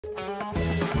Hey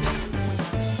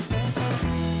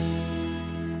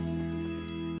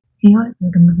all,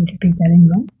 welcome to Detective Challenge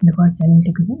 1, the first challenge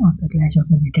takeover of the Clash of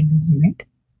the Detectives event.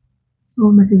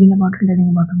 So, messaging about learning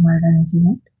about a murder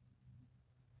incident.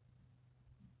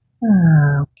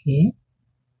 Okay.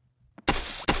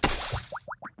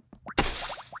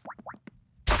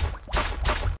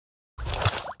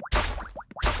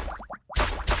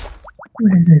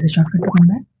 What is this? A shortcut to come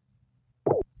back?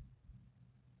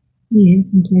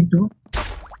 Yes, let's go.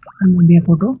 Or maybe a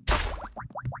photo.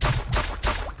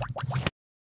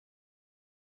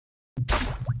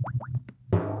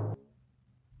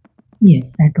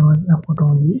 Yes, that was a photo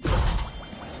only.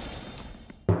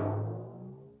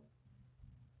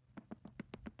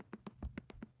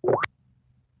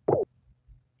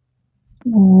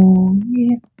 So,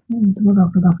 yeah, let's go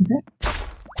talk to the officer.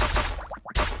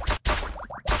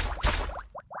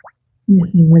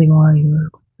 This is the reward you're going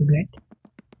to get.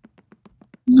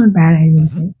 Not bad, I will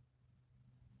say.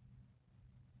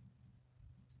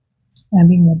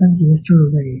 Stabbing weapons used to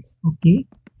do the raids. Okay.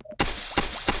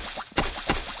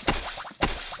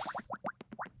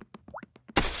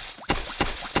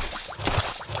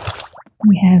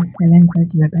 We have 7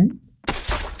 such weapons.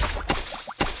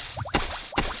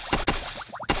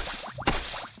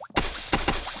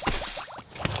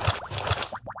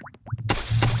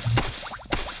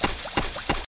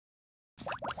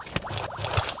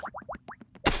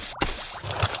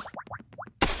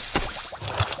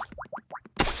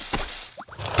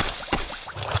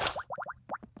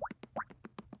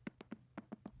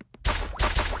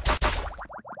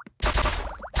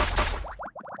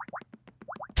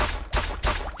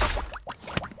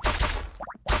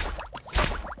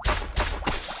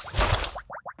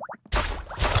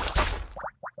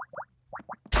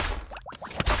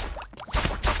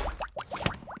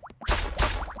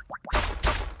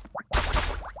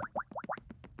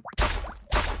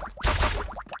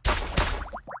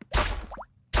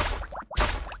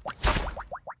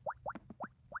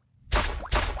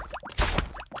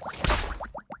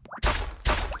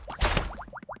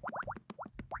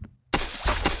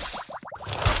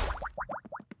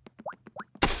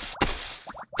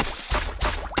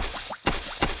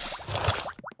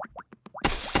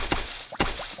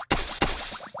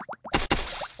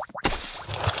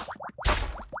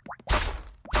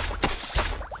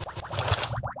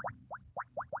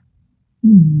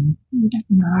 That's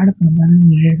not a problem.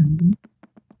 Needed something.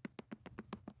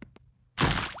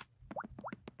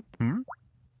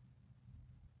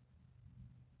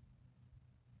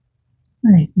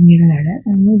 Alright, we need a ladder,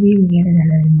 and maybe we get a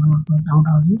ladder in one of those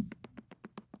outhouses.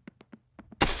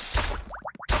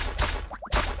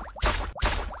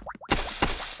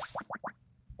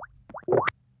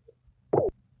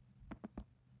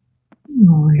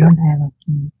 No, I don't have a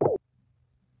key.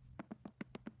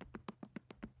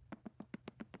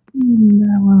 The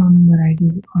one on the right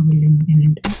is a building we can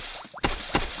enter.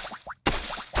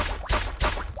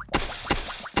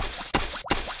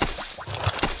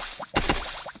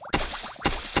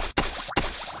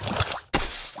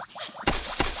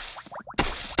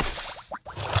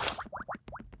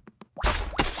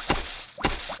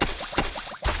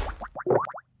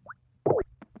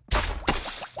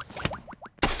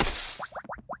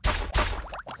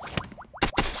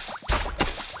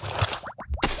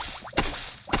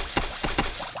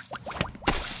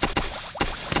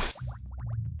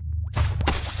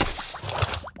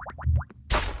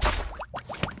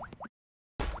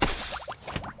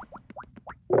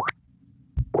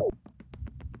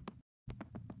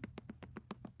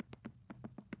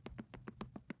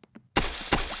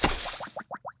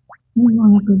 We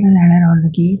want to put the ladder on the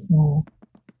key, so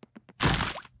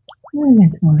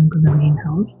let's go into the main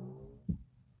house.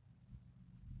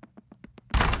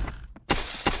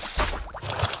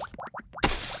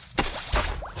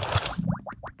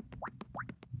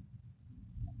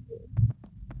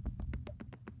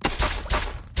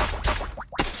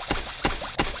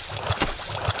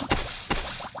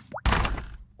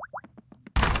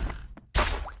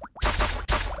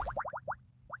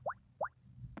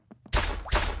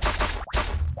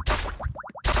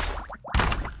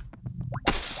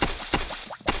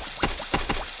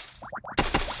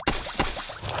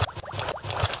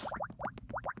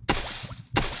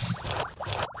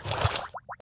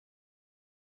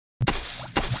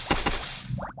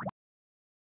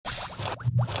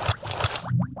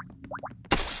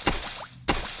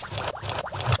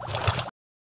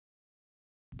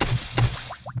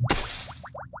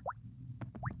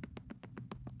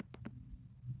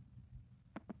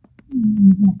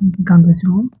 Let me pick up this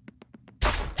room.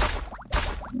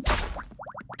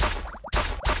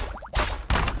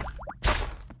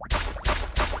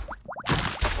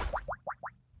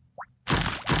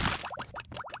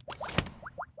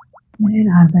 Where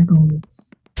are the tools?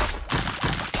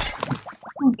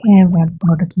 Okay, I've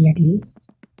got a key at least.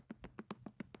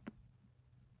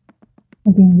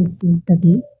 I think this is the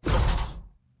key.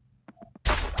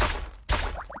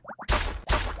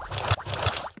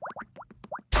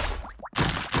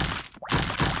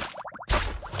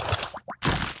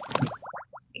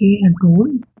 Okay, a tool.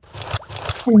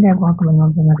 I think I've got one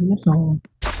of them earlier, so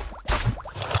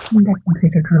that makes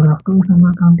it a total of two if I'm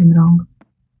not counting wrong.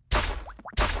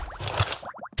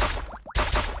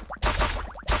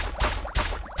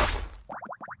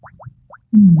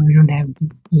 We don't have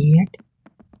this key yet.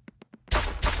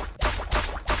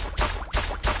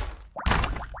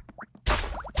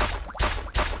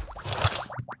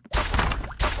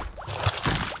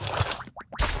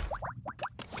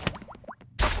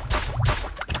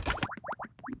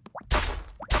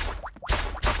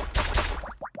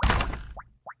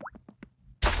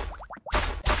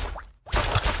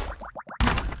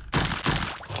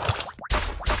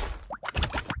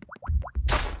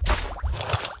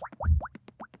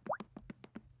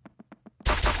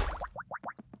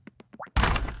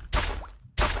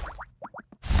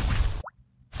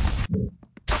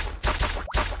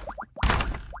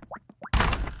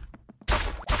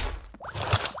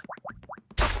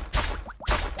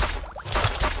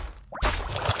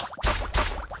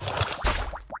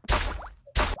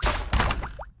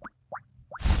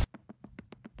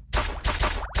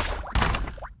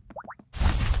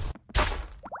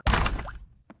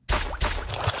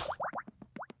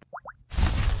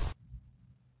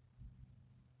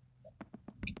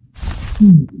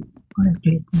 Or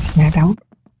actually push that out.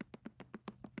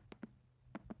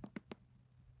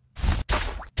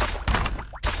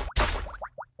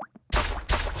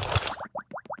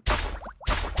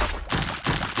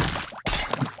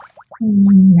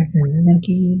 That's another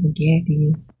key. The gate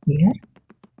is here.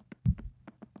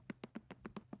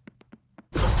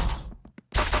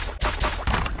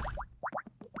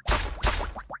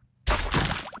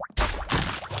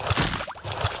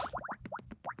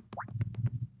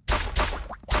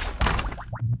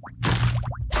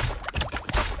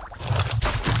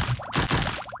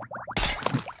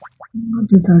 Got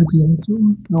the third key also,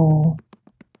 so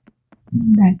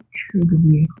that should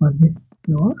be it for this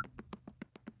floor.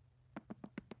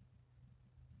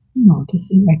 No,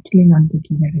 this is actually not the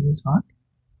key that I just got.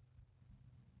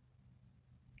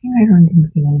 I don't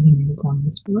think we have anything else on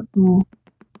this floor, so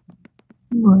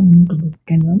go into the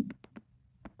second one.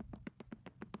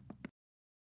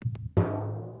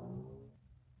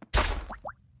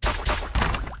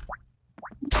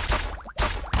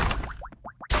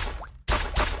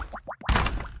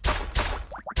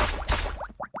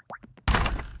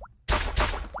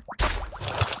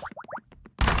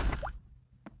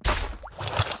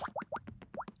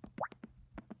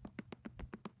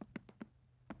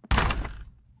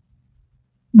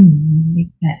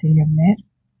 Big passage up there.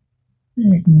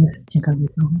 Let me just check out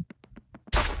this room.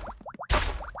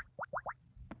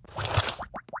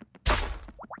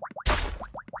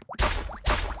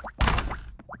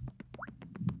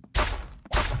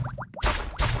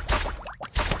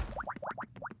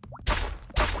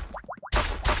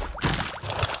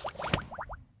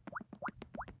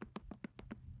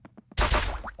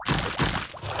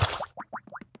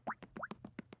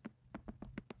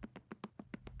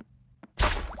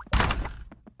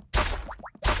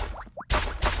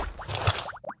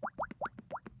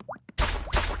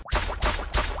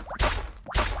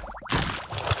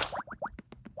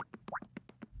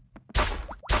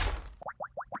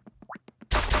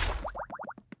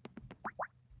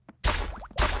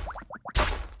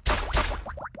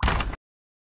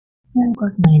 I've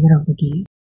got neither of the keys.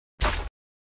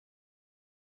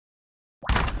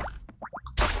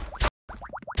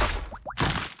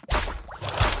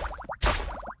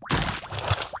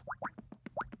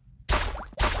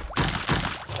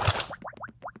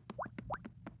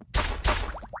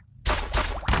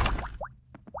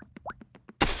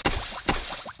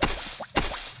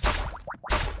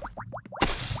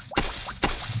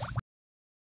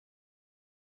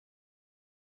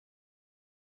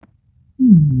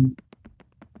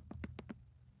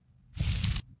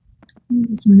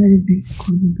 This mirror is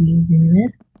could be placed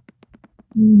anywhere.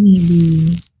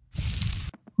 Maybe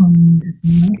on the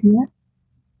signals here.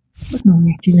 But no,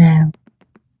 we actually have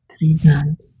 3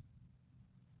 plants.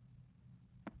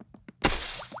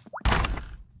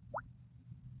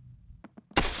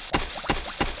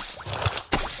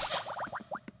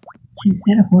 Is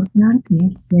there a 4th plant?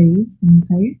 Yes, there is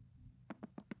inside.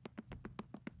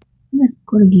 That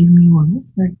could give me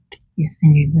bonus, but yes, I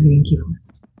need the green key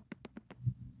first.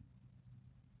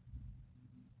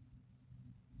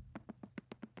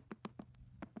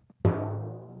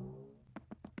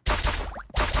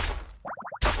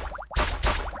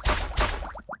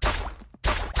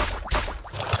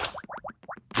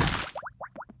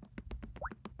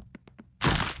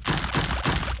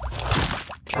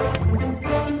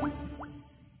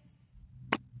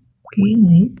 Okay,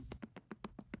 nice.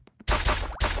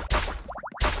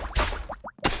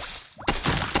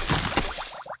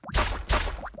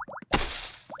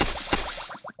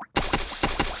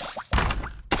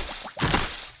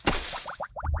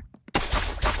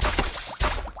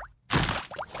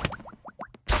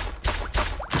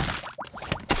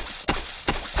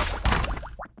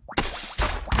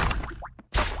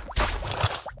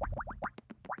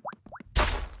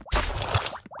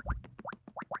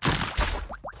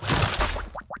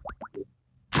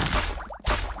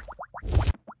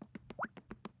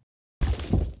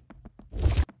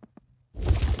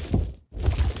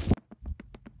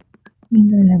 And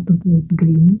I'll have to place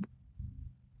green.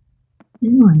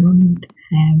 No, I don't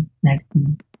have that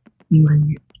key even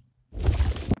yet.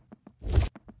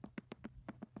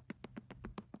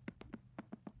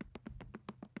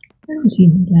 I don't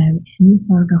seem to have any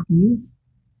sort of keys.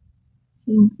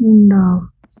 So I'm kind of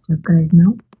stuck right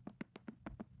now.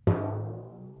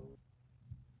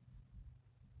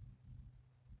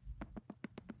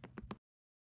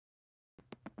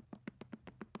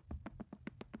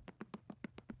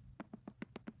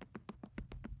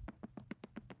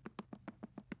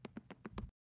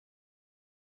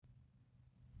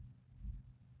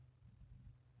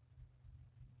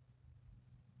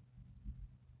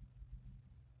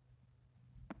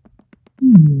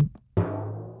 Hmm.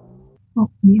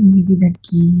 Okay, maybe that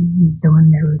key is the one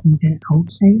that was needed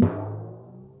outside.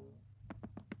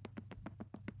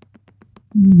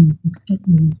 Let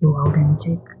me go out and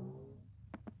check.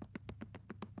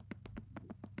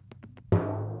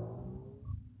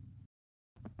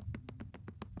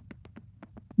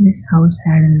 This house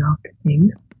had a locked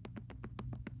thing.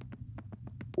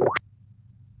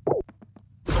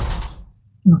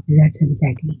 Okay, that's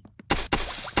exactly.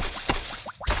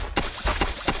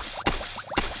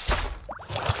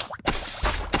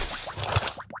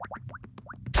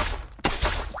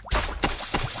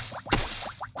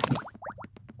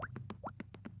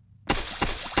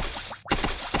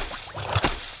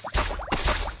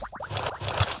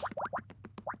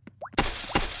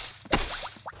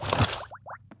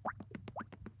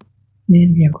 There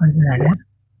we have got the ladder.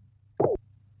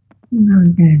 Now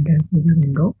we can enter through the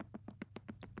window.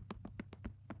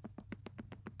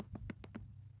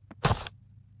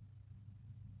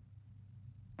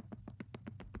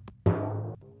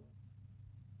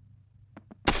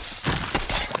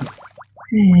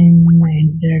 And I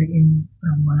entered in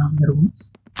from one of the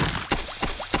rooms.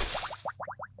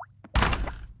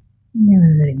 We have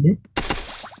another exit.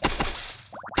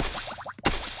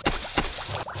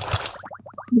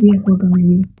 We have photo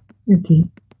maybe. Let's see.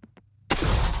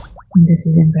 This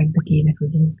is in fact the key that we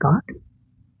just got.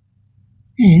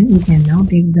 And we can now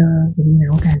take the green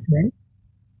out as well.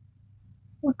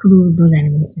 What to do with those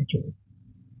animal statues?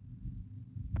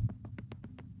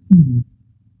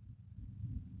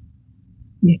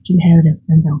 We actually have a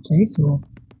reference outside, so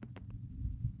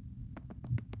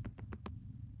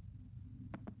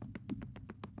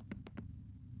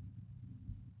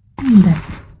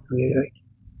that's really right.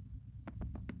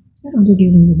 That also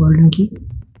gives me the golden key.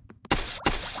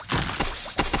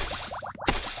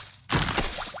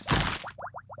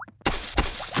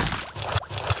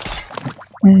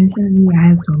 And certainly I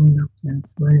have so many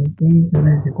options. One is this,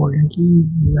 other is a golden key,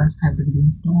 you also have the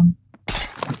green stone.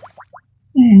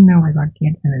 And now I got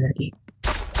yet another key.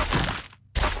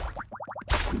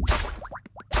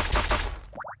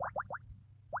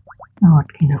 Now what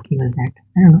kind of key was that?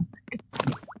 I don't know.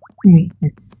 Anyway,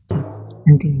 let's just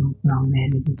continue from where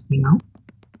we just came out.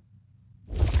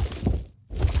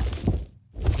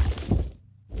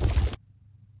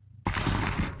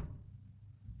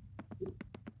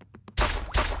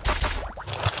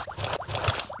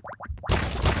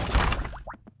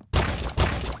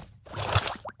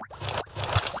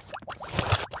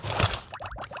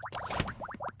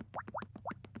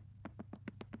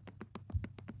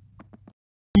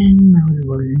 And now the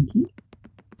golden key.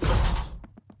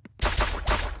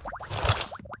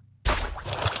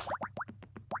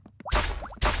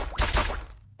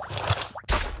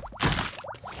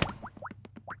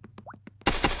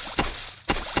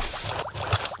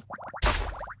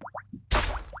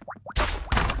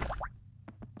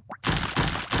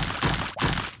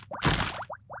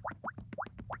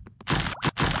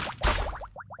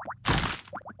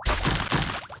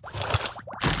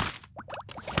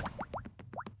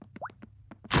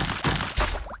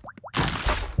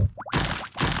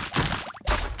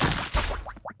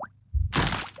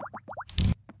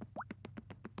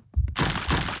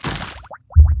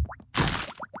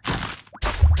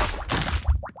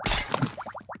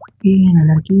 Okay,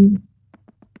 another key.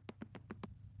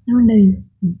 I wonder if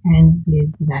we can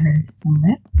place the barrels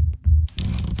somewhere.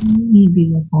 Maybe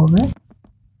the cobwebs.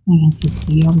 I can see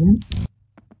three of them.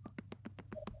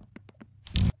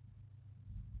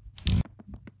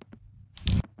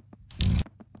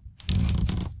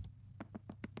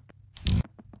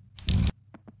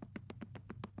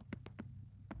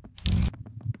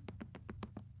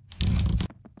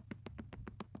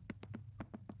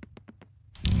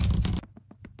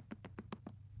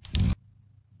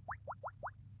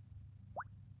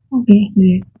 Okay,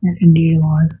 great. That indeed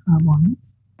was a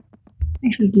bonus. I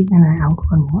should keep an eye out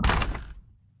for more.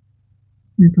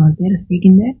 Was there a snake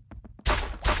in there?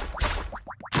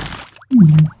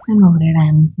 I'm afraid I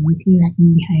am seriously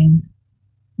lacking behind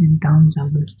in terms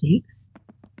of mistakes.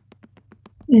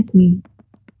 Let's see.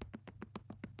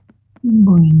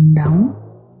 Going down.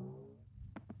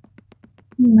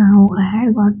 Now I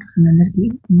had got another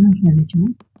key. I'm not sure which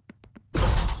one.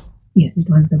 Yes, it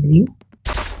was the blue.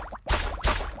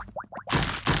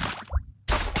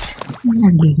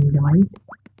 That gives me the white.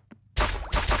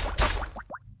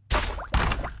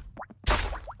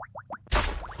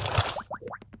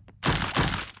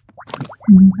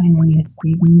 And finally a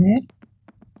stake in there.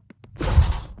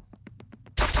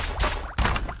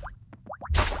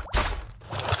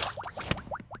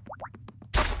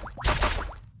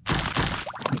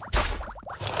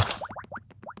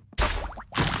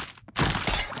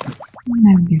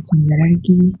 That gets me the red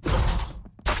key.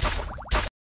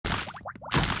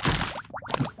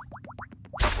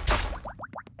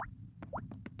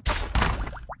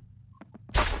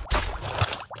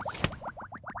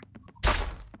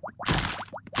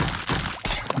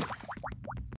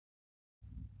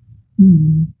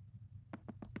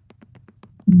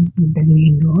 This is the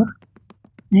green door.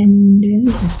 And there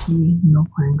is actually no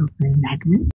point of playing that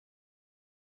one.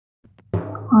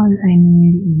 All I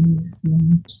need is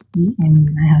one key. I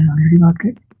mean, I have already got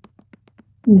it.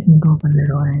 I just need to open the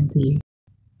door and see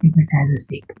if it has a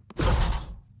stake.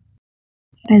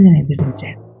 It has an exit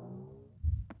instead.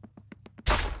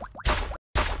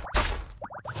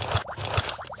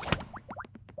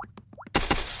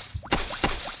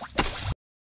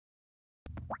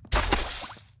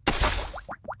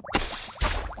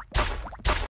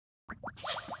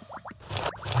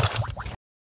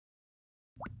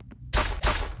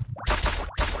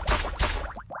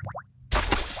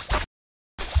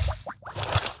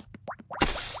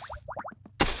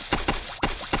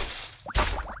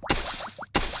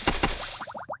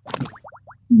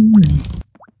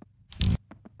 Nice.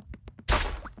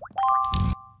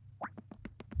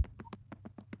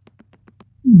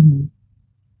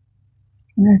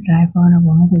 Should I try for a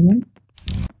bonus again?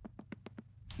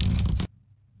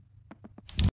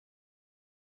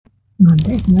 Not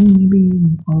this one, maybe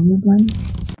the forward one.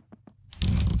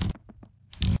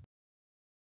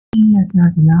 That's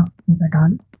not enough, if at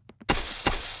all.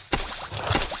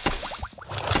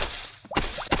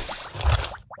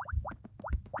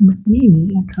 But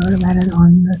maybe a third barrel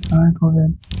on the third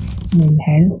cobweb will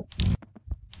help.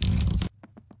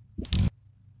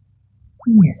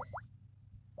 Yes.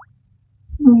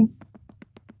 Nice.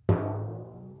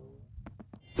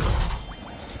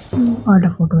 Got a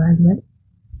photo as well.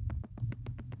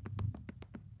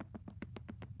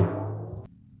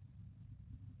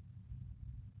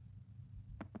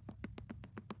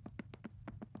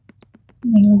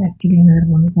 There was actually another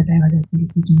bonus that I was actually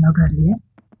seeking out earlier.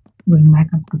 Going back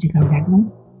up to check out that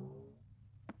one.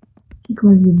 It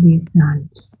was with these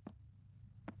plants.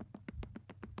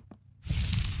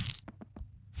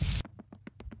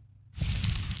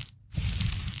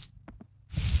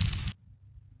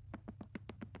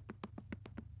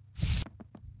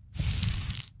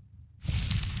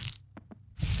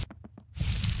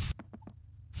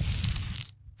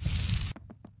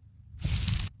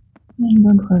 And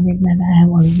don't forget that I have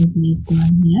already placed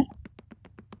one here.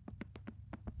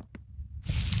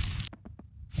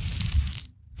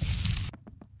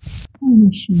 And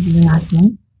this should be the last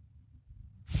one.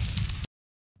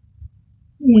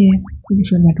 Yeah, pretty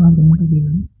sure that was going to be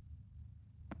one.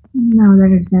 Now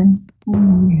that it's done,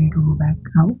 I'm ready to go back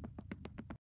out.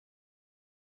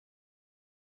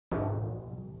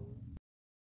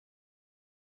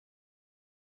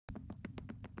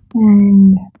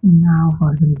 And now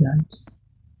for the results.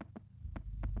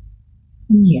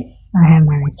 Yes, I have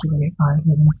managed to collect all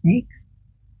 7 snakes.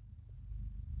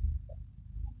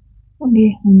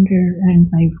 Okay,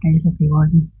 105 tiles of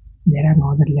rewards. There are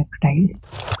no other left tiles.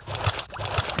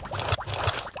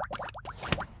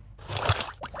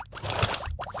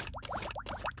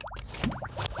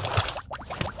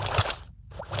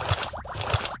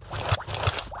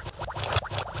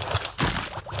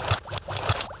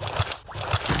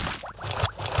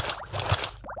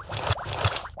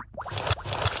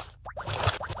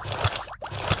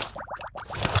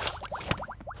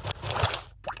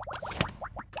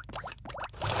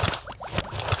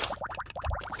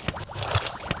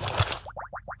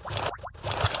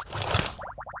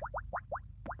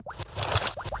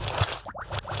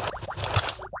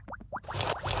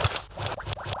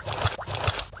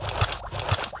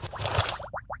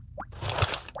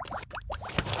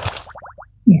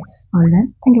 All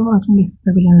done. Thank you for watching. If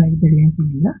the video like the video, see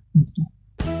you in the next one.